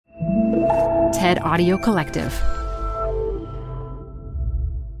TED Audio Collective.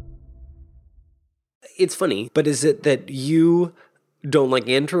 It's funny, but is it that you don't like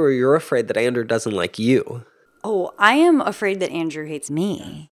Andrew, or you're afraid that Andrew doesn't like you? Oh, I am afraid that Andrew hates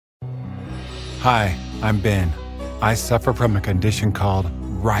me. Hi, I'm Ben. I suffer from a condition called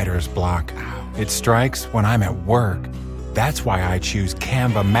writer's block. It strikes when I'm at work. That's why I choose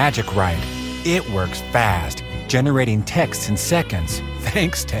Canva Magic Write. It works fast, generating text in seconds,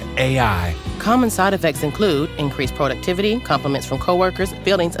 thanks to AI. Common side effects include increased productivity, compliments from coworkers,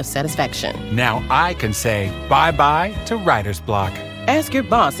 feelings of satisfaction. Now I can say bye-bye to writer's block. Ask your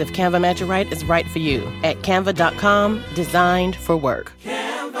boss if Canva Magic Write is right for you at canva.com, designed for work.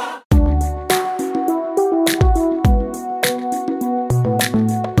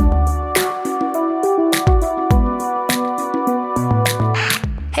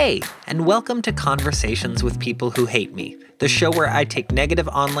 Hey, and welcome to Conversations with People Who Hate Me, the show where I take negative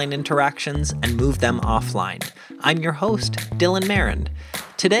online interactions and move them offline. I'm your host, Dylan Marron.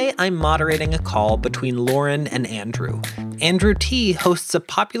 Today, I'm moderating a call between Lauren and Andrew. Andrew T. hosts a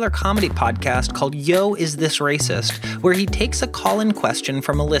popular comedy podcast called Yo, Is This Racist?, where he takes a call-in question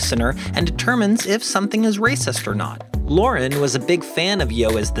from a listener and determines if something is racist or not. Lauren was a big fan of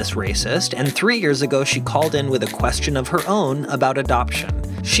Yo, Is This Racist?, and 3 years ago she called in with a question of her own about adoption.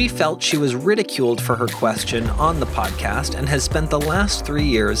 She felt she was ridiculed for her question on the podcast and has spent the last 3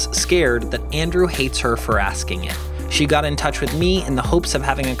 years scared that Andrew hates her for asking it. She got in touch with me in the hopes of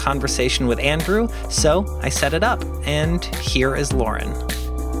having a conversation with Andrew, so I set it up, and here is Lauren.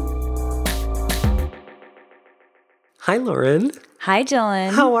 Hi, Lauren. Hi,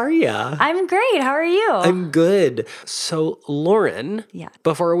 Dylan. How are ya? I'm great. How are you? I'm good. So, Lauren,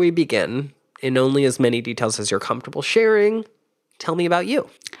 before we begin, in only as many details as you're comfortable sharing, tell me about you.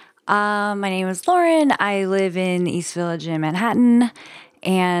 My name is Lauren. I live in East Village in Manhattan,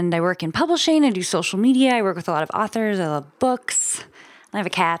 and I work in publishing. I do social media. I work with a lot of authors. I love books. I have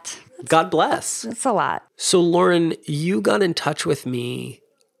a cat. God bless. It's a lot. So, Lauren, you got in touch with me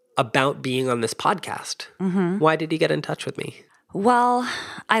about being on this podcast. Mm-hmm. Why did you get in touch with me? Well,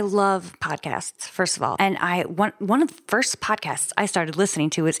 I love podcasts, first of all. And one of the first podcasts I started listening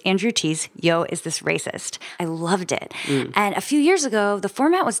to was Andrew T's Yo, Is This Racist? I loved it. And a few years ago, the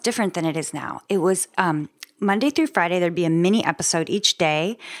format was different than it is now. It was Monday through Friday, there'd be a mini episode each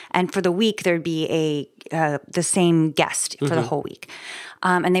day. And for the week, there'd be the same guest for the whole week.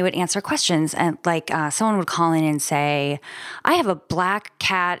 And they would answer questions. And someone would call in and say, I have a black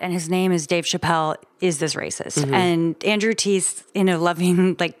cat and his name is Dave Chappelle. Is this racist? Mm-hmm. And Andrew T's, in a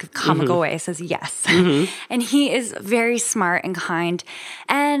loving, comical way, says yes. Mm-hmm. And he is very smart and kind.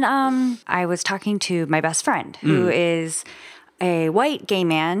 And I was talking to my best friend, who is a white gay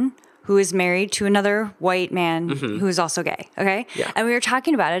man who is married to another white man who is also gay, okay? Yeah. And we were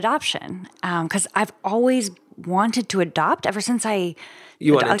talking about adoption because I've always wanted to adopt ever since I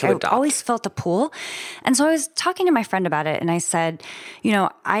always felt a pull. And so I was talking to my friend about it, and I said,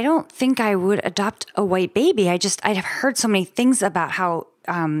 I don't think I would adopt a white baby. I've heard so many things about how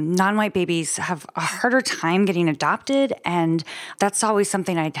non-white babies have a harder time getting adopted, and that's always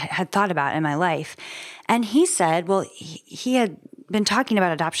something I had thought about in my life. And he said, well, he had been talking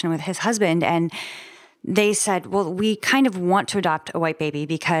about adoption with his husband, and they said, well, we kind of want to adopt a white baby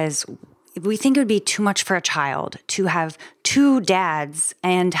because we think it would be too much for a child to have two dads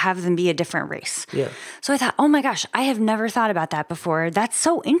and have them be a different race. Yeah. So I thought, oh my gosh, I have never thought about that before. That's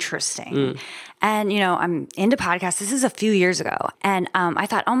so interesting. And, I'm into podcasts. This is a few years ago. And I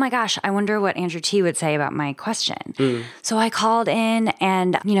thought, oh my gosh, I wonder what Andrew T would say about my question. So I called in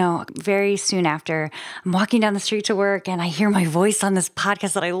and, very soon after, I'm walking down the street to work and I hear my voice on this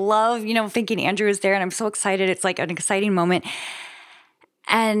podcast that I love, thinking Andrew is there. And I'm so excited. It's like an exciting moment.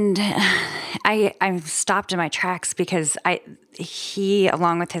 And I stopped in my tracks because he,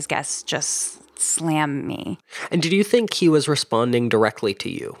 along with his guests, just slammed me. And did you think he was responding directly to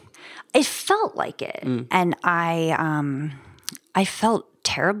you? It felt like it. And I felt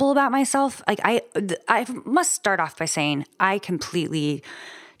terrible about myself. I must start off by saying I completely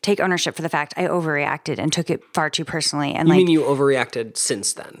take ownership for the fact I overreacted and took it far too personally. And you mean you overreacted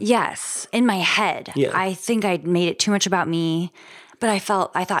since then? Yes. In my head. Yeah. I think I'd made it too much about me. But I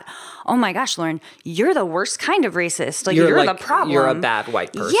thought, oh my gosh, Lauren, you're the worst kind of racist. You're the problem. You're a bad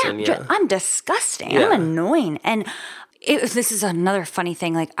white person. Yeah. I'm disgusting. Yeah. I'm annoying. And this is another funny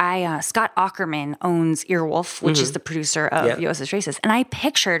thing. Scott Aukerman owns Earwolf, which is the producer of Yo, Is This Racist? And I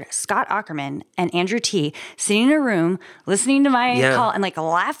pictured Scott Aukerman and Andrew T sitting in a room listening to my call and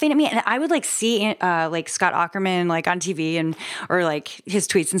laughing at me. And I would see Scott Aukerman on TV or his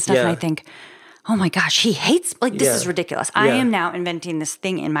tweets and stuff. And I think, oh my gosh, he hates, like, this is ridiculous. I am now inventing this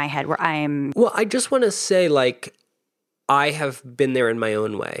thing in my head where I am. Well, I just want to say, like, I have been there in my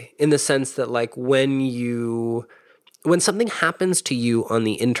own way, in the sense that, like, when something happens to you on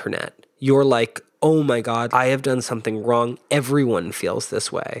the internet, you're like, oh my God, I have done something wrong. Everyone feels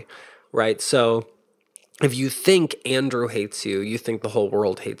this way, right? So if you think Andrew hates you, you think the whole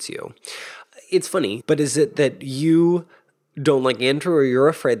world hates you. It's funny, but is it that you don't like Andrew, or you're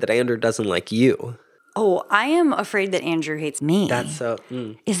afraid that Andrew doesn't like you? Oh, I am afraid that Andrew hates me. That's so.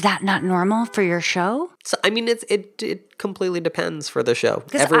 Is that not normal for your show? So, I mean, it completely depends for the show.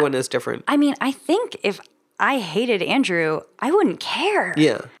 Everyone is different. I mean, I think if I hated Andrew, I wouldn't care.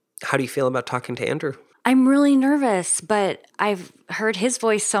 Yeah. How do you feel about talking to Andrew? I'm really nervous, but I've heard his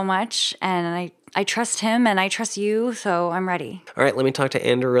voice so much, and I trust him and I trust you, so I'm ready. All right, let me talk to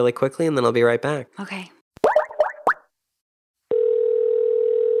Andrew really quickly, and then I'll be right back. Okay.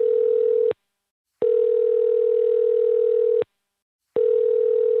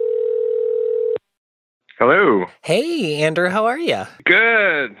 Hello. Hey, Andrew, how are you?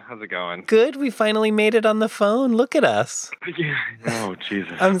 Good. How's it going? Good. We finally made it on the phone. Look at us. Yeah. Oh,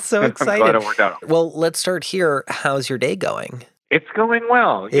 Jesus. I'm so excited. I'm glad it worked out. Well, let's start here. How's your day going? It's going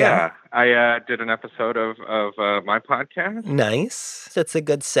well. Yeah. I did an episode of my podcast. Nice. That's a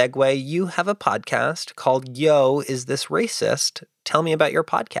good segue. You have a podcast called Yo, Is This Racist? Tell me about your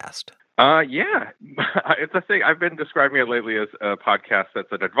podcast. Yeah, it's a thing. I've been describing it lately as a podcast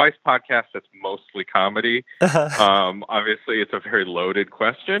that's an advice podcast that's mostly comedy. Obviously, it's a very loaded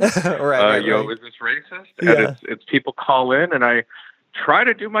question. Right. Yo, is this racist? Yeah. And it's people call in, and I try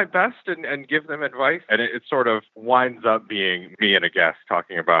to do my best and give them advice. And it sort of winds up being me and a guest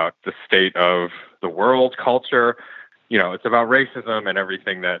talking about the state of the world, culture. You know, it's about racism and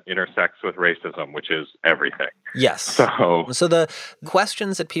everything that intersects with racism, which is everything. Yes. So the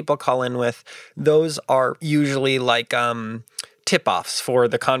questions that people call in with, those are usually like tip-offs for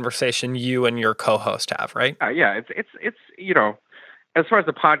the conversation you and your co-host have, right? Yeah, it's you know, as far as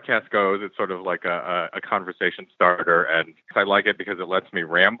the podcast goes, it's sort of like a conversation starter, and I like it because it lets me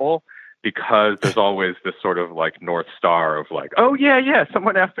ramble. Because there's always this sort of like North Star of like, oh, yeah,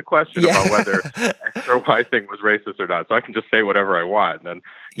 someone asked a question about whether X or Y thing was racist or not. So I can just say whatever I want. And then,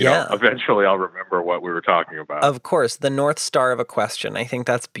 you know, eventually I'll remember what we were talking about. Of course, the North Star of a question. I think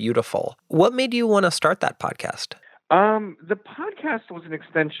that's beautiful. What made you want to start that podcast? The podcast was an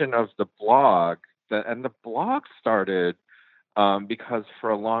extension of the blog. And the blog started because for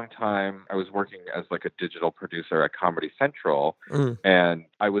a long time I was working as like a digital producer at Comedy Central. And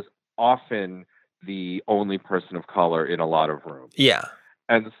I was often the only person of color in a lot of rooms. Yeah.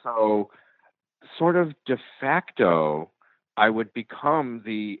 And so sort of de facto, I would become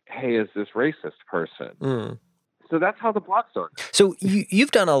the, hey, is this racist person? So that's how the blog started. So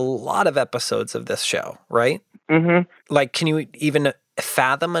you've done a lot of episodes of this show, right? Mm-hmm. Like, can you even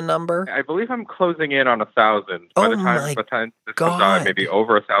fathom a number? I believe I'm closing in on 1,000. By the time this comes out, maybe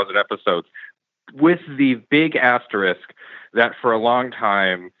over 1,000 episodes. With the big asterisk that for a long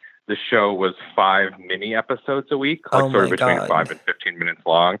time, the show was 5 mini episodes a week, like sort of between 5 and 15 minutes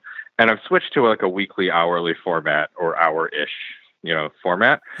long. And I've switched to like a weekly, hourly format or hour-ish, you know,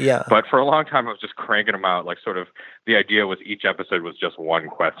 format. Yeah. But for a long time, I was just cranking them out. Like sort of the idea was each episode was just one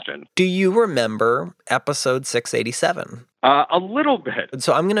question. Do you remember episode 687? A little bit.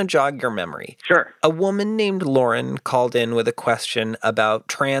 So I'm going to jog your memory. Sure. A woman named Lauren called in with a question about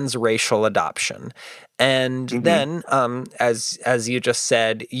transracial adoption. And then, as you just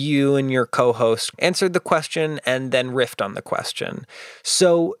said, you and your co-host answered the question and then riffed on the question.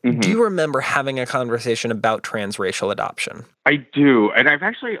 So do you remember having a conversation about transracial adoption? I do. And I've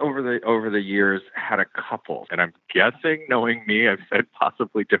actually over the years had a couple. And I'm guessing, knowing me, I've said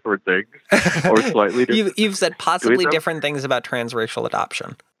possibly different things or slightly different. You've said possibly different things about transracial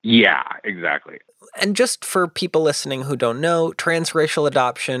adoption. Yeah, exactly. And just for people listening who don't know, transracial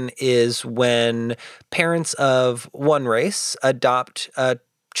adoption is when parents of one race adopt a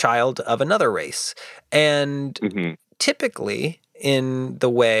child of another race. And typically, in the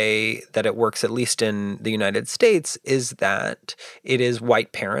way that it works, at least in the United States, is that it is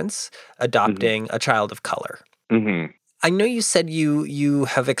white parents adopting a child of color. I know you said you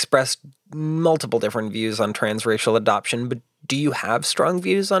have expressed multiple different views on transracial adoption, but do you have strong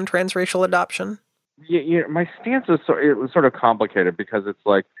views on transracial adoption? Yeah, my stance is it was sort of complicated because it's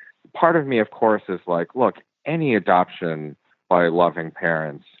like part of me, of course, is like, look, any adoption by loving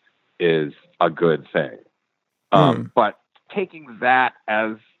parents is a good thing. But taking that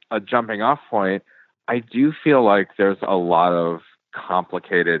as a jumping off point, I do feel like there's a lot of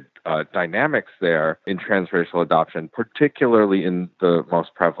complicated dynamics there in transracial adoption, particularly in the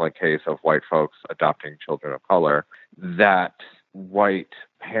most prevalent case of white folks adopting children of color, that white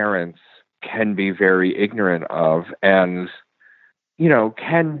parents can be very ignorant of and,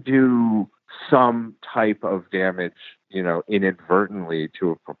 can do some type of damage, inadvertently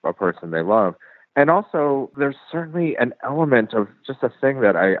to a person they love. And also, there's certainly an element of just a thing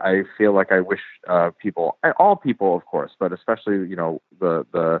that I feel like I wish people, all people, of course, but especially,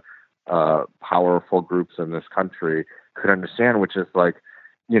 the powerful groups in this country could understand, which is like,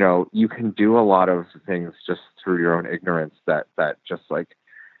 you can do a lot of things just through your own ignorance that just like,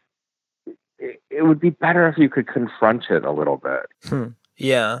 it would be better if you could confront it a little bit.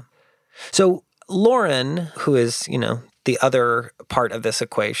 Yeah. So Lauren, who is, the other part of this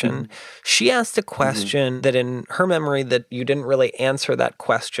equation, she asked a question that in her memory that you didn't really answer that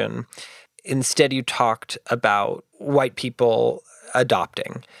question. Instead, you talked about white people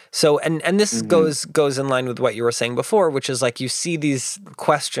adopting. So, and this goes in line with what you were saying before, which is like you see these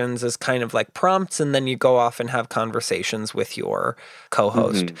questions as kind of like prompts, and then you go off and have conversations with your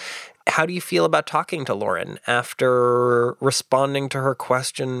co-host. How do you feel about talking to Lauren after responding to her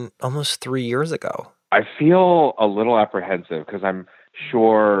question almost 3 years ago? I feel a little apprehensive because I'm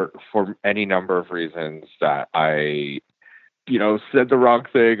sure for any number of reasons that I, said the wrong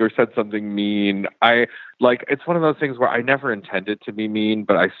thing or said something mean. It's one of those things where I never intended to be mean,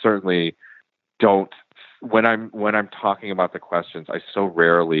 but I certainly don't. When I'm talking about the questions, I so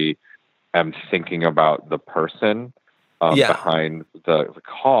rarely am thinking about the person behind the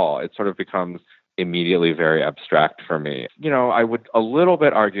call. It sort of becomes immediately very abstract for me. I would a little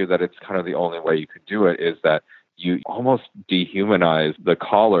bit argue that it's kind of the only way you could do it is that you almost dehumanize the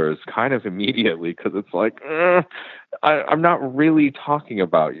callers kind of immediately because it's like, I'm not really talking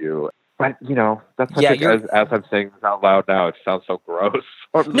about you. But, that's like as I'm saying this out loud now, it sounds so gross.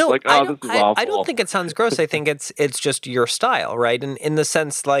 I'm just like, this is awful. I don't think it sounds gross. I think it's just your style, right? And in the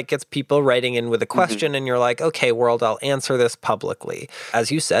sense, like, it's people writing in with a question and you're like, okay, world, I'll answer this publicly.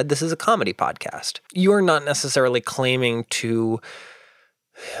 As you said, this is a comedy podcast. You are not necessarily claiming to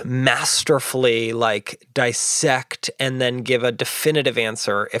masterfully, like, dissect and then give a definitive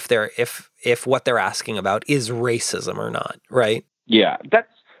answer if what they're asking about is racism or not, right? Yeah,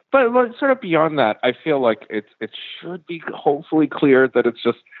 But sort of beyond that, I feel like it should be hopefully clear that it's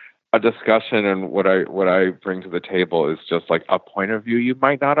just a discussion, and what I bring to the table is just like a point of view you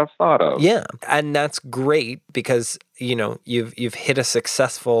might not have thought of. Yeah, and that's great because you've hit a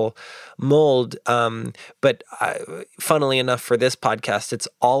successful mold. But funnily enough, for this podcast, it's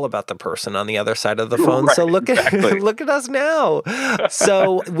all about the person on the other side of the phone. Right, so look at us now.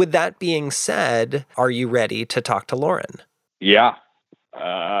 So with that being said, are you ready to talk to Lauren? Yeah.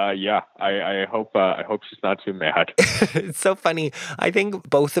 I hope she's not too mad. It's so funny. I think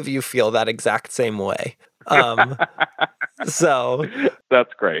both of you feel that exact same way. So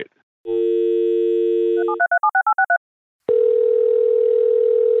that's great.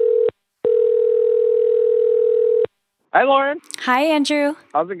 Hi, Lauren. Hi, Andrew.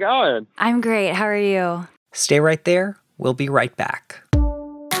 How's it going? I'm great. How are you? Stay right there. We'll be right back.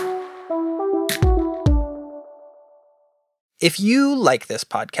 If you like this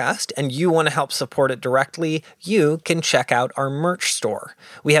podcast and you want to help support it directly, you can check out our merch store.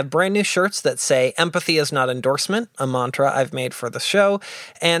 We have brand new shirts that say "Empathy is not endorsement," a mantra I've made for the show,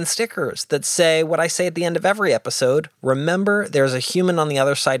 and stickers that say what I say at the end of every episode: remember, there's a human on the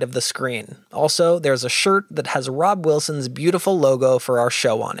other side of the screen. Also, there's a shirt that has Rob Wilson's beautiful logo for our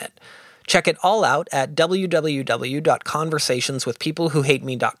show on it. Check it all out at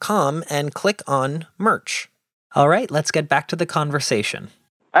www.conversationswithpeoplewhohateme.com and click on merch. All right, let's get back to the conversation.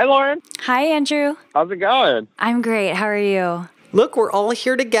 Hi, Lauren. Hi, Andrew. How's it going? I'm great. How are you? Look, we're all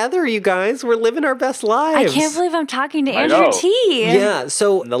here together, you guys. We're living our best lives. I can't believe I'm talking to Andrew T. Yeah,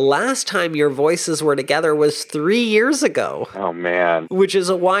 so the last time your voices were together was 3 years ago. Oh, man. Which is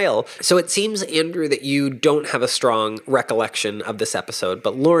a while. So it seems, Andrew, that you don't have a strong recollection of this episode,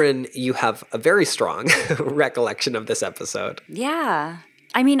 but Lauren, you have a very strong recollection of this episode. Yeah.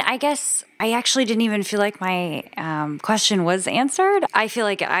 I mean, I guess I actually didn't even feel like my question was answered. I feel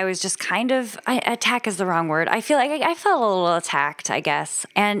like I was just kind of, attack is the wrong word. I feel like I felt a little attacked, I guess.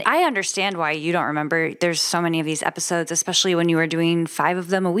 And I understand why you don't remember. There's so many of these episodes, especially when you were doing 5 of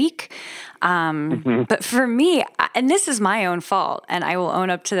them a week. But for me, and this is my own fault, and I will own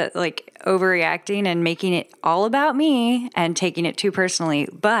up to that, like overreacting and making it all about me and taking it too personally.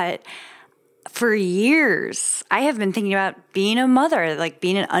 But for years, I have been thinking about being a mother, like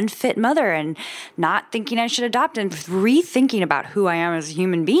being an unfit mother, and not thinking I should adopt, and rethinking about who I am as a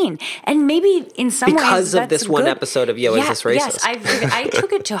human being. And maybe in some ways, because of this one episode of Yo, Is This Racist? Yes, I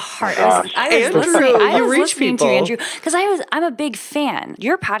took it to heart. I was listening to Andrew, because I'm a big fan.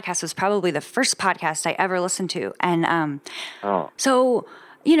 Your podcast was probably the first podcast I ever listened to, and so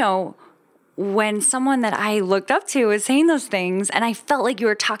when someone that I looked up to was saying those things, and I felt like you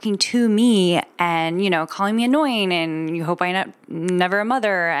were talking to me and, calling me annoying, and you hope I'm never a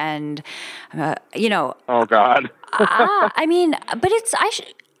mother, and, Oh, God. I mean, but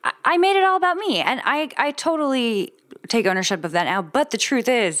I made it all about me, and I totally take ownership of that now. But the truth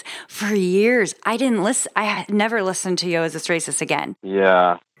is, for years, I never listened to Yo, Is This Racist again.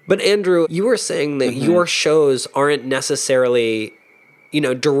 Yeah. But Andrew, you were saying that your shows aren't necessarily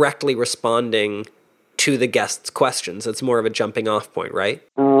directly responding to the guest's questions. It's more of a jumping off point, right?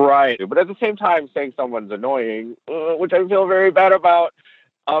 Right. But at the same time, saying someone's annoying, which I feel very bad about,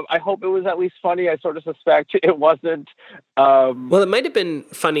 I hope it was at least funny. I sort of suspect it wasn't. Well, it might have been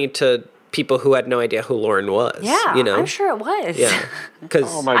funny to people who had no idea who Lauren was. Yeah, I'm sure it was. Yeah.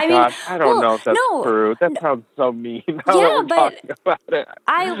 Oh my gosh, I don't know if that's true. That sounds so mean. Yeah, but about it.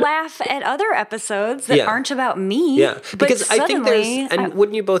 I laugh at other episodes that aren't about me. Yeah, because I think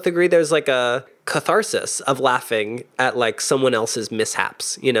wouldn't you both agree there's like a catharsis of laughing at like someone else's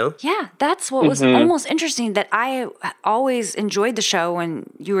mishaps, Yeah, that's what was almost interesting, that I always enjoyed the show when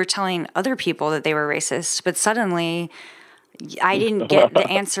you were telling other people that they were racist, but suddenly I didn't get the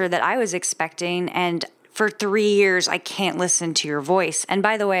answer that I was expecting, and for 3 years, I can't listen to your voice. And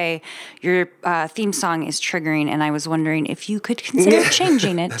by the way, your theme song is triggering, and I was wondering if you could consider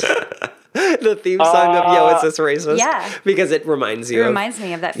changing it. The theme song of Yo, Is This Racist? Yeah. Because it reminds you. It reminds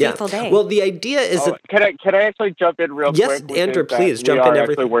me of that fateful day. Well, the idea is that... Can I actually jump in real quick? Yes, Andrew, please jump in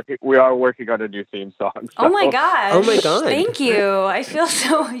everything. We are working on a new theme song. So. Oh my gosh. Oh my God. Thank you. I feel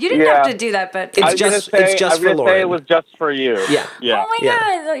so... You didn't have to do that, but... It's just for Lauren. Say it was just for you. Yeah. Oh my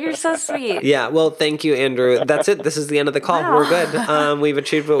God. You're so sweet. Yeah. Well, thank you, Andrew. That's it. This is the end of the call. Wow. We're good. We've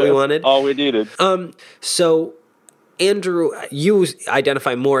achieved what we wanted. All we needed. So, Andrew, you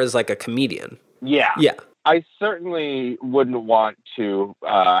identify more as like a comedian. Yeah. Yeah. I certainly wouldn't want to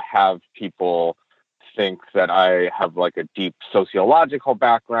have people think that I have like a deep sociological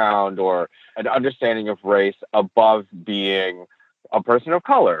background or an understanding of race above being a person of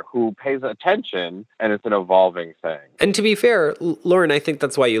color who pays attention, and it's an evolving thing. And to be fair, Lauren, I think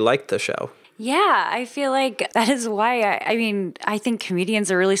that's why you like the show. Yeah, I feel like that is why I think comedians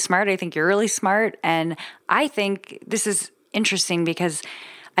are really smart. I think you're really smart. And I think this is interesting because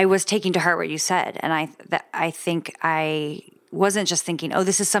I was taking to heart what you said, and I think I wasn't just thinking, oh,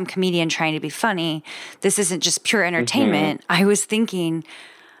 this is some comedian trying to be funny. This isn't just pure entertainment. I was thinking,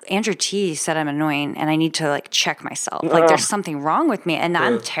 Andrew T said I'm annoying, and I need to like check myself. Like there's something wrong with me, and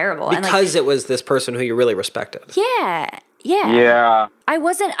I'm terrible. Because it was this person who you really respected. Yeah.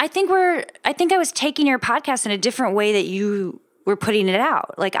 I think I was taking your podcast in a different way that you were putting it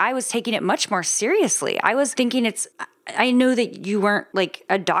out. Like I was taking it much more seriously. I was thinking I know that you weren't like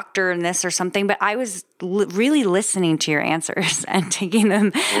a doctor in this or something, but I was really listening to your answers and taking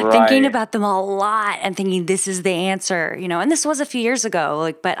them, thinking about them a lot and thinking this is the answer, and this was a few years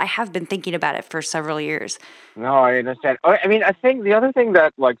ago, but I have been thinking about it for several years. No, I understand. I mean, I think the other thing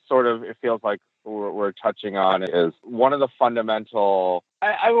that like sort of it feels like we're touching on is one of the fundamental,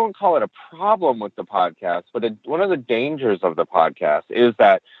 I won't call it a problem with the podcast, but one of the dangers of the podcast is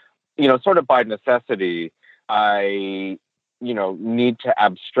that, sort of by necessity, I, need to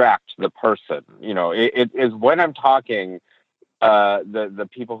abstract the person. It is when I'm talking, the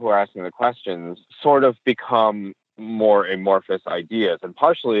people who are asking the questions sort of become more amorphous ideas. And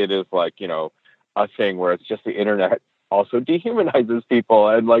partially it is like, a thing where it's just the internet also dehumanizes people.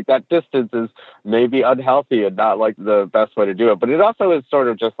 And like that distance is maybe unhealthy and not like the best way to do it. But it also is sort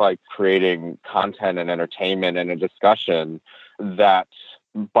of just like creating content and entertainment and a discussion that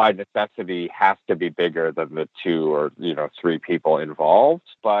by necessity has to be bigger than the 2 or 3 people involved.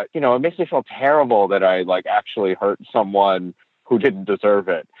 But it makes me feel terrible that I like actually hurt someone who didn't deserve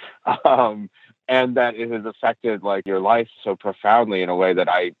it, and that it has affected like your life so profoundly in a way that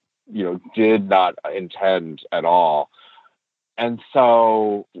I did not intend at all. And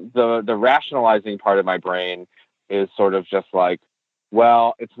so the rationalizing part of my brain is sort of just like,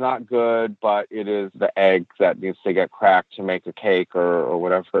 well, it's not good, but it is the egg that needs to get cracked to make a cake or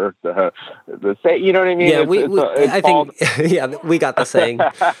whatever the say. You know what I mean? Yeah, I think yeah, we got the saying.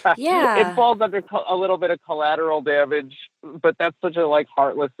 Yeah, it falls under a little bit of collateral damage, but that's such a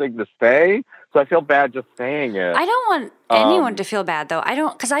heartless thing to say. So I feel bad just saying it. I don't want anyone to feel bad, though. I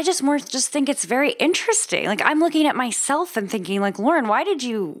don't, because I just think it's very interesting. Like, I'm looking at myself and thinking, like, Lauren, why did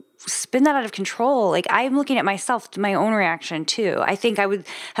you spin that out of control? Like, I'm looking at myself, my own reaction too. I think I would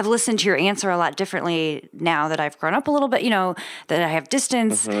have listened to your answer a lot differently now that I've grown up a little bit, that I have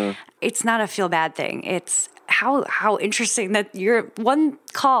distance. Mm-hmm. It's not a feel bad thing. It's how interesting that your one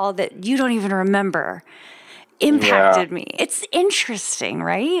call that you don't even remember impacted me. It's interesting,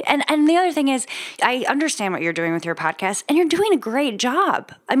 right? And the other thing is, I understand what you're doing with your podcast, and you're doing a great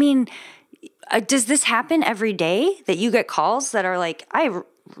job. I mean, does this happen every day that you get calls that are like, I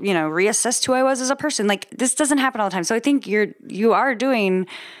reassessed who I was as a person? Like, this doesn't happen all the time. So I think you are doing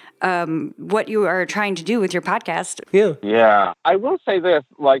what you are trying to do with your podcast. Yeah. I will say this,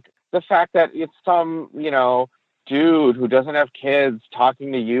 the fact that it's some, dude who doesn't have kids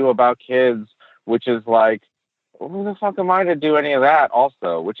talking to you about kids, which is like, who the fuck am I to do any of that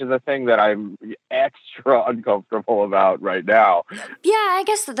also, which is a thing that I'm extra uncomfortable about right now. Yeah, I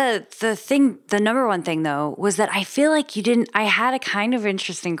guess the number one thing, though, was that I feel like I had a kind of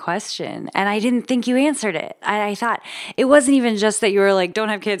interesting question, and I didn't think you answered it. I thought it wasn't even just that you were like, don't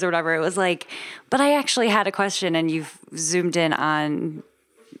have kids or whatever. It was like, but I actually had a question, and you've zoomed in on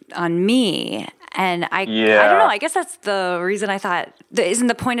me. And I don't know, I guess that's the reason I thought, isn't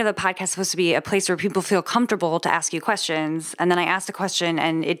the point of the podcast supposed to be a place where people feel comfortable to ask you questions? And then I asked a question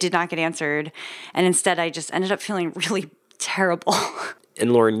and it did not get answered. And instead I just ended up feeling really terrible.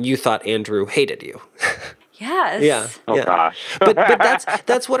 And Lauren, you thought Andrew hated you. Yes. Yeah. Oh gosh. but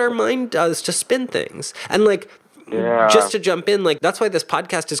that's what our mind does to spin things. And just to jump in, that's why this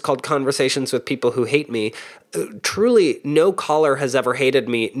podcast is called Conversations with People Who Hate Me. Truly, no caller has ever hated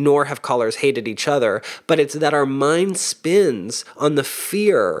me, nor have callers hated each other. But it's that our mind spins on the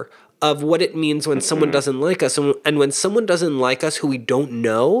fear of what it means when someone doesn't like us. And when someone doesn't like us who we don't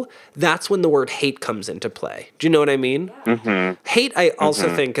know, that's when the word hate comes into play. Do you know what I mean? Mm-hmm. Hate, I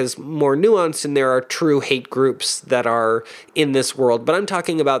also think, is more nuanced, and there are true hate groups that are in this world. But I'm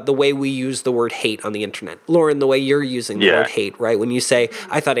talking about the way we use the word hate on the internet. Lauren, the way you're using the word hate, right? When you say,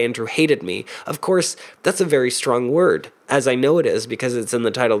 I thought Andrew hated me. Of course, that's a very strong word, as I know it is, because it's in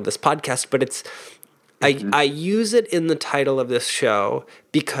the title of this podcast, but it's... I use it in the title of this show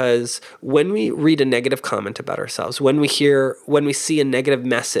because when we read a negative comment about ourselves, when we see a negative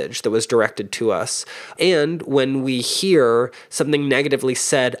message that was directed to us, and when we hear something negatively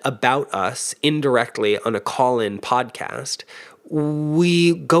said about us indirectly on a call-in podcast,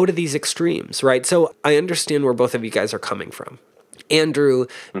 we go to these extremes, right? So I understand where both of you guys are coming from. Andrew,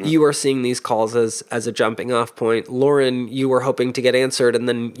 you are seeing these calls as a jumping off point. Lauren, you were hoping to get answered, and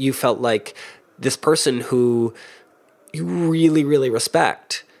then you felt like this person who you really, really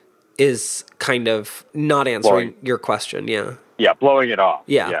respect is kind of not answering your question. Yeah. Yeah, blowing it off.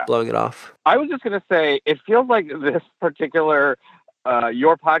 Yeah, blowing it off. I was just going to say, it feels like this particular,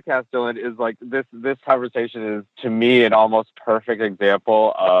 your podcast, Dylan, is like this conversation is, to me, an almost perfect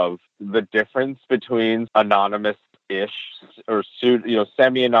example of the difference between anonymous-ish or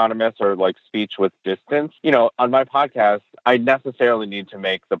semi-anonymous or speech with distance. On my podcast, I necessarily need to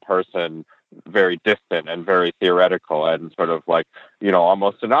make the person very distant and very theoretical and sort of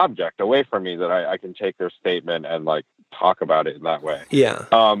almost an object away from me that I can take their statement and talk about it in that way. Yeah.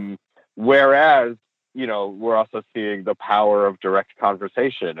 Whereas, we're also seeing the power of direct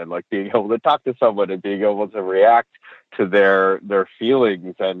conversation and being able to talk to someone and being able to react to their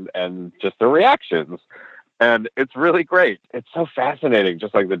feelings and just their reactions. And it's really great. It's so fascinating,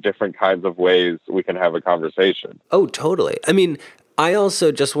 just the different kinds of ways we can have a conversation. Oh, totally. I mean, I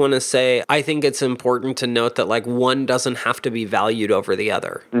also just want to say, I think it's important to note that one doesn't have to be valued over the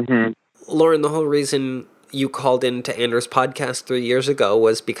other. Mm-hmm. Lauren, the whole reason you called into Andrew's podcast 3 years ago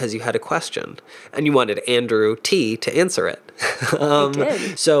was because you had a question and you wanted Andrew T to answer it. I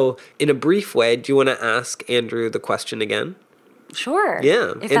did. So in a brief way, do you want to ask Andrew the question again? Sure.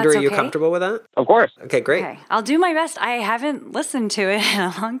 Yeah. Andrew, are you comfortable with that? Of course. Okay, great. Okay. I'll do my best. I haven't listened to it in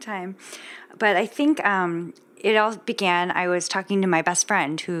a long time, but I think it all began, I was talking to my best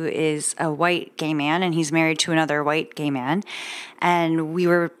friend who is a white gay man, and he's married to another white gay man. And we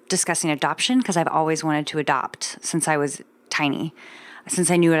were discussing adoption because I've always wanted to adopt since I was tiny,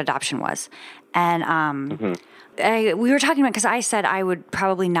 since I knew what adoption was. And we were talking about, because I said I would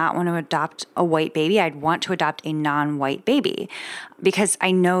probably not want to adopt a white baby. I'd want to adopt a non-white baby because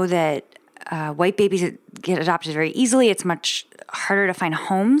I know that white babies get adopted very easily. It's much harder to find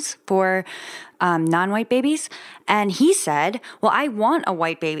homes for non-white babies. And he said, well, I want a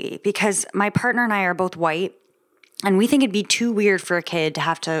white baby because my partner and I are both white, and we think it'd be too weird for a kid to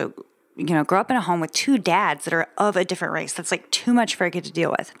have to, grow up in a home with two dads that are of a different race. That's like too much for a kid to deal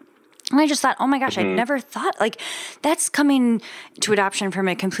with. And I just thought, oh my gosh, I never thought, that's coming to adoption from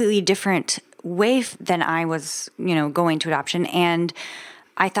a completely different way than I was, going to adoption. And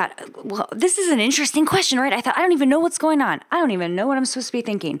I thought, well, this is an interesting question, right? I thought, I don't even know what's going on. I don't even know what I'm supposed to be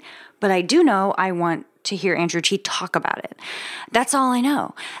thinking. But I do know I want to hear Andrew Chi talk about it. That's all I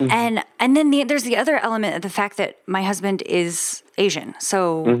know. And then there's the other element of the fact that my husband is Asian.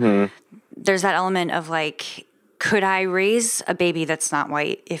 So there's that element of could I raise a baby that's not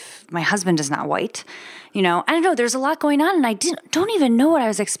white if my husband is not white? I don't know. There's a lot going on, and I don't even know what I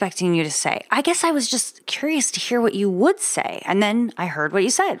was expecting you to say. I guess I was just curious to hear what you would say, and then I heard what you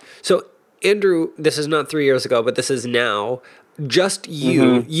said. So, Andrew, this is not 3 years ago, but this is now. Just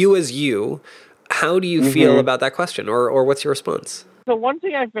you, you as you. How do you feel about that question, or what's your response? So one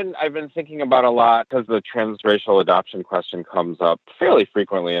thing I've been thinking about a lot, because the transracial adoption question comes up fairly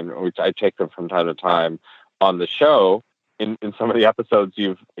frequently, and which I take them from time to time on the show. In some of the episodes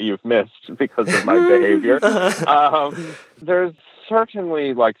you've missed because of my behavior. There's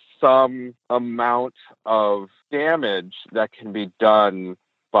certainly some amount of damage that can be done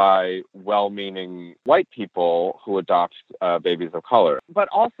by well-meaning white people who adopt babies of color. But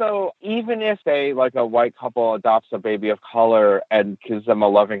also, even if a white couple adopts a baby of color and gives them a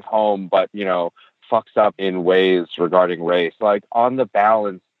loving home, but, fucks up in ways regarding race, on the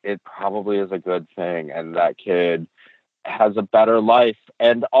balance, it probably is a good thing. And that kid has a better life.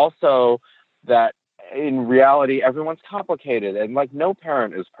 And also that in reality, everyone's complicated, and no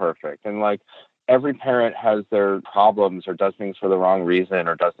parent is perfect. And every parent has their problems, or does things for the wrong reason,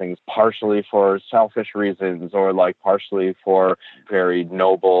 or does things partially for selfish reasons, or partially for very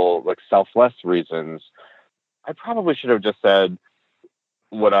noble, selfless reasons. I probably should have just said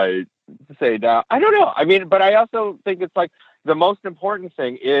what I say now. I don't know. I mean, but I also think it's the most important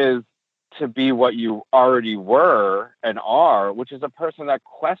thing is to be what you already were and are, which is a person that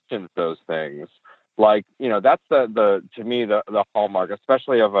questions those things. That's the to me the hallmark,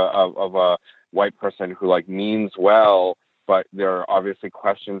 especially of a white person who means well, but there are obviously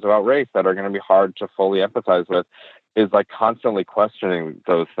questions about race that are going to be hard to fully empathize with. Is constantly questioning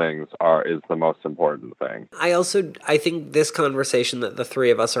those things is the most important thing. I think this conversation that the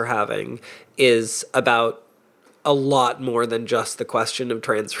three of us are having is about a lot more than just the question of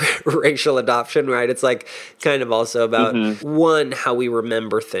transracial adoption, right? It's kind of also about one, how we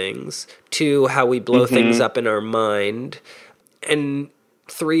remember things, two, how we blow things up in our mind, and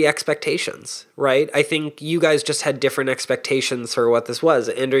three, expectations, right? I think you guys just had different expectations for what this was.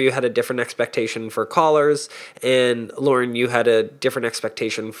 Andrew, you had a different expectation for callers, and Lauren, you had a different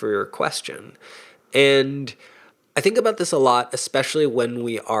expectation for your question. And I think about this a lot, especially when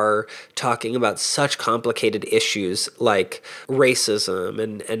we are talking about such complicated issues like racism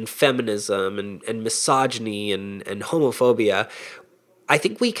and feminism and misogyny and homophobia. I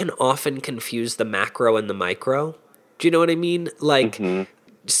think we can often confuse the macro and the micro. Do you know what I mean?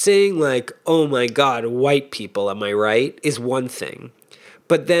 Saying oh my God, white people, am I right, is one thing.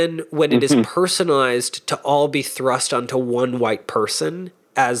 But then when it is personalized to all be thrust onto one white person,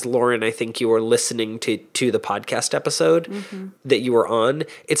 as Lauren, I think you were listening to the podcast episode that you were on,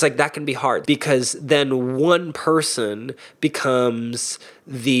 it's that can be hard because then one person becomes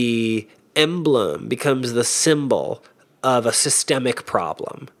the emblem, becomes the symbol of a systemic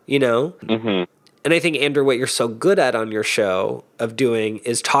problem, And I think, Andrew, what you're so good at on your show of doing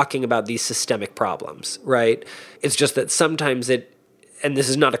is talking about these systemic problems, right? It's just that sometimes and this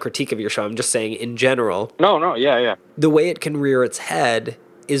is not a critique of your show, I'm just saying in general. No, yeah. The way it can rear its head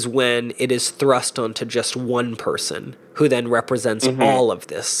is when it is thrust onto just one person who then represents all of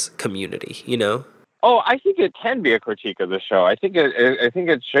this community, Oh, I think it can be a critique of the show. I think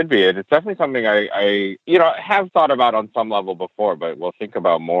it should be. It's definitely something I have thought about on some level before, but will think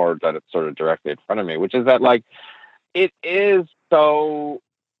about more that it's sort of directly in front of me, which is that it is so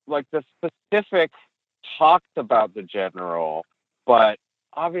the specific talks about the general, but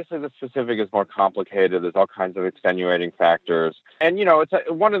obviously the specific is more complicated. There's all kinds of extenuating factors. And, it's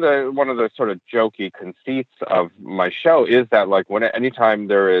one of the sort of jokey conceits of my show is that anytime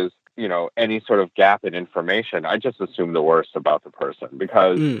there is, any sort of gap in information, I just assume the worst about the person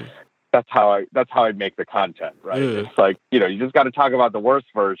because that's how I make the content, right? It's you just got to talk about the worst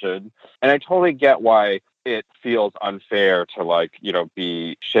version. And I totally get why it feels unfair to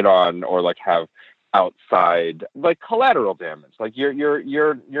be shit on or have outside, like collateral damage. Like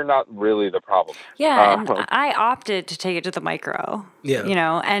you're not really the problem. Yeah, and I opted to take it to the micro. Yeah,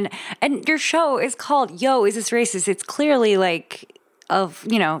 and your show is called "Yo, Is This Racist?" It's clearly like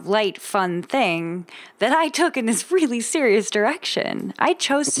light, fun thing that I took in this really serious direction. I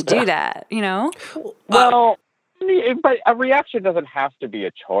chose to do that. Well. But a reaction doesn't have to be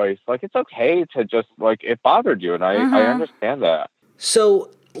a choice. Like, it's okay to just, like, it bothered you, and I understand that.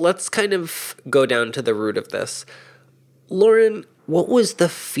 So let's kind of go down to the root of this. Lauren, what was the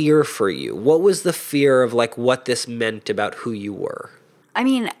fear for you? What was the fear of, like, what this meant about who you were? I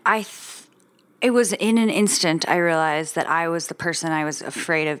mean, it was in an instant I realized that I was the person I was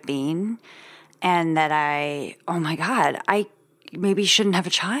afraid of being, and that oh my God, I maybe shouldn't have a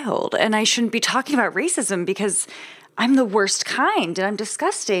child, and I shouldn't be talking about racism because I'm the worst kind and I'm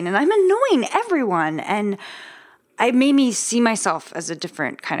disgusting and I'm annoying everyone. And it made me see myself as a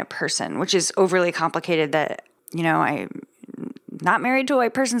different kind of person, which is overly complicated that, I'm not married to a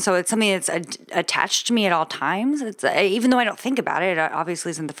white person. So it's something that's attached to me at all times. It's even though I don't think about it, it obviously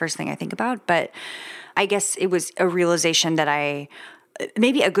isn't the first thing I think about, but I guess it was a realization that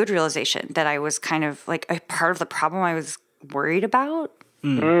maybe a good realization that I was kind of like a part of the problem I was worried about.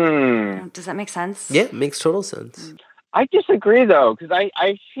 Does that make sense? Yeah, it makes total sense. I disagree, though, because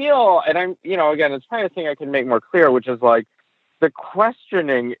I feel, and I'm, again, it's probably a thing I can make more clear, which is like the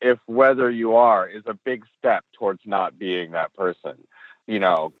questioning if whether you are is a big step towards not being that person.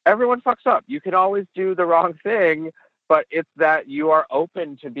 Everyone fucks up. You can always do the wrong thing, but it's that you are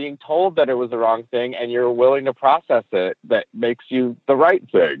open to being told that it was the wrong thing and you're willing to process it that makes you the right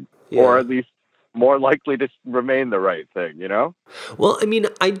thing, or at least more likely to remain the right thing, Well, I mean,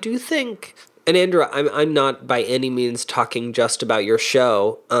 I do think, and Andrew, I'm not by any means talking just about your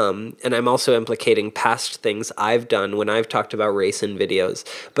show, and I'm also implicating past things I've done when I've talked about race in videos,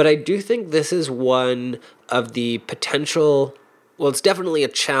 but I do think this is one of the potential, well, it's definitely a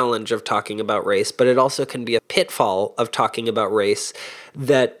challenge of talking about race, but it also can be a pitfall of talking about race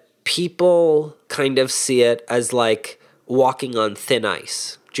that people kind of see it as like walking on thin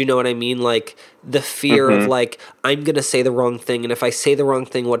ice. Do you know what I mean? Like the fear of like, I'm going to say the wrong thing. And if I say the wrong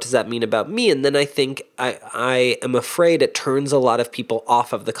thing, what does that mean about me? And then I think I am afraid it turns a lot of people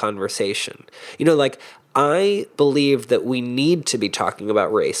off of the conversation. Like I believe that we need to be talking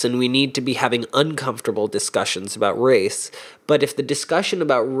about race and we need to be having uncomfortable discussions about race. But if the discussion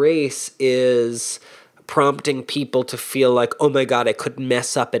about race is prompting people to feel like, oh my God, I could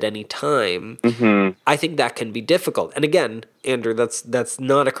mess up at any time, I think that can be difficult. And again, Andrew, that's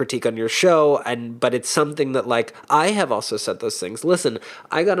not a critique on your show, but it's something that like I have also said those things. Listen,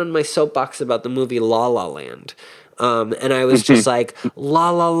 I got on my soapbox about the movie La La Land. And I was just like,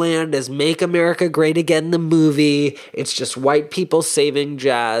 La La Land is Make America Great Again, the movie. It's just white people saving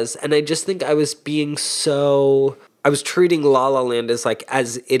jazz. And I just think I was treating La La Land as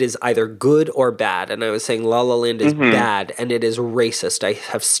it is either good or bad. And I was saying La La Land is bad and it is racist. I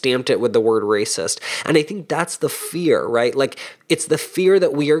have stamped it with the word racist. And I think that's the fear, right? Like it's the fear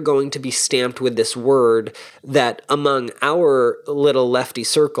that we are going to be stamped with this word that among our little lefty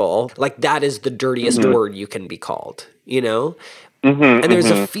circle, like that is the dirtiest word you can be called, And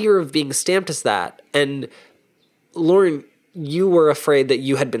there's a fear of being stamped as that. And Lauren, you were afraid that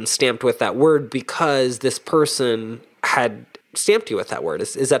you had been stamped with that word because this person had stamped you with that word.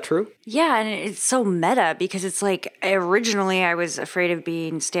 Is that true? Yeah, and it's so meta because it's like originally I was afraid of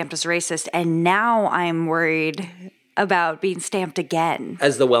being stamped as racist, and now I'm worried about being stamped again.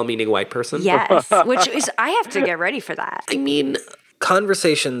 As the well-meaning white person? Yes, which is, I have to get ready for that. I mean,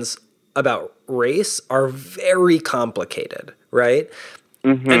 conversations about race are very complicated, right?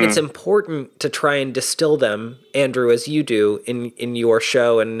 And it's important to try and distill them, Andrew, as you do in your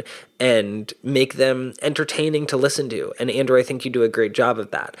show and make them entertaining to listen to. And Andrew, I think you do a great job of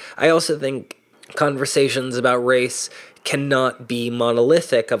that. I also think conversations about race cannot be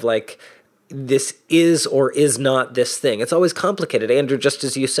monolithic of like, this is or is not this thing. It's always complicated. Andrew, just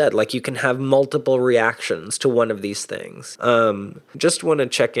as you said, like you can have multiple reactions to one of these things. Just want to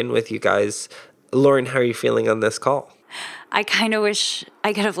check in with you guys. Lauren, how are you feeling on this call? I kind of wish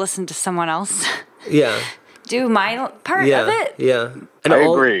I could have listened to someone else. Yeah. Do my part of it. Yeah. And I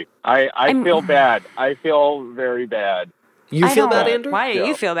agree. I feel bad. I feel very bad. You feel bad, Andrew? Why do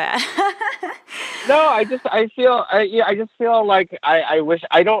you feel bad? No, I just feel like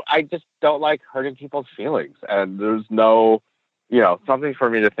I just don't like hurting people's feelings, and there's no, something for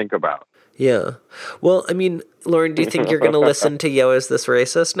me to think about. Yeah. Well, I mean, Lauren, do you think you're going to listen to Yo, Is This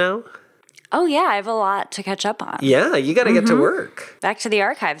Racist now? Oh, yeah, I have a lot to catch up on. Yeah, you got to get to work. Back to the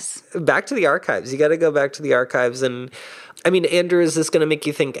archives. You got to go back to the archives. And I mean, Andrew, is this going to make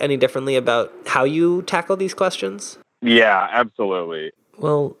you think any differently about how you tackle these questions? Yeah, absolutely.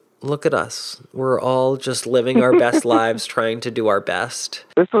 Well, look at us. We're all just living our best lives, trying to do our best.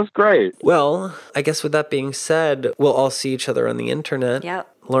 This was great. Well, I guess with that being said, we'll all see each other on the internet. Yep.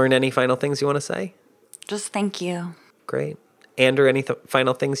 Lauren, any final things you want to say? Just thank you. Great. Andrew, any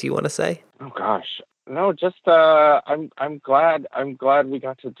final things you want to say? Oh gosh. No, just I'm glad we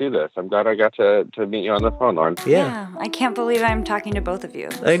got to do this. I'm glad I got to meet you on the phone, Lauren. Yeah. I can't believe I'm talking to both of you.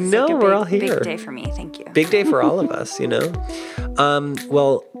 I know, we're all here. Big day for me. Thank you. Big day for all of us, you know.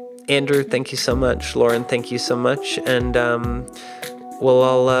 Well, Andrew, thank you so much. Lauren, thank you so much. And we'll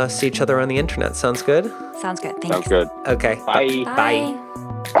all see each other on the internet. Sounds good? Sounds good. Thanks. Sounds good. Okay. Bye. Bye.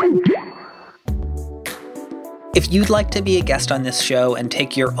 If you'd like to be a guest on this show and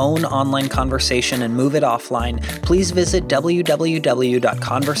take your own online conversation and move it offline, please visit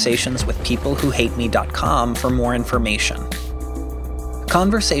www.conversationswithpeoplewhohateme.com for more information.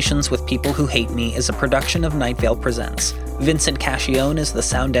 Conversations with People Who Hate Me is a production of Night Vale Presents. Vincent Cascione is the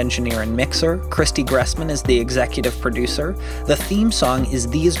sound engineer and mixer. Christy Gressman is the executive producer. The theme song is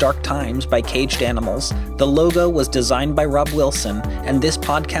These Dark Times by Caged Animals. The logo was designed by Rob Wilson, and this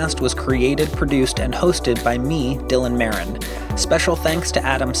podcast was created, produced, and hosted by me, Dylan Marin. Special thanks to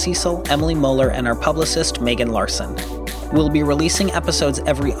Adam Cecil, Emily Moeller, and our publicist, Megan Larson. We'll be releasing episodes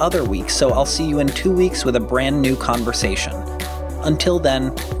every other week, so I'll see you in 2 weeks with a brand new conversation. Until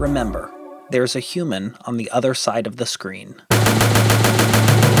then, remember, there's a human on the other side of the screen.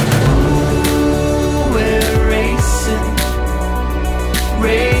 We're racing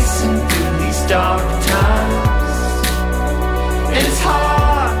through these dark times. And it's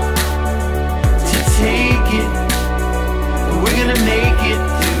hard to take it, but we're gonna make it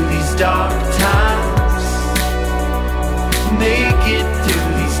through these dark times. Make it through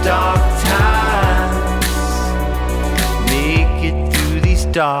these dark times. Make it through these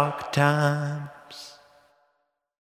dark times.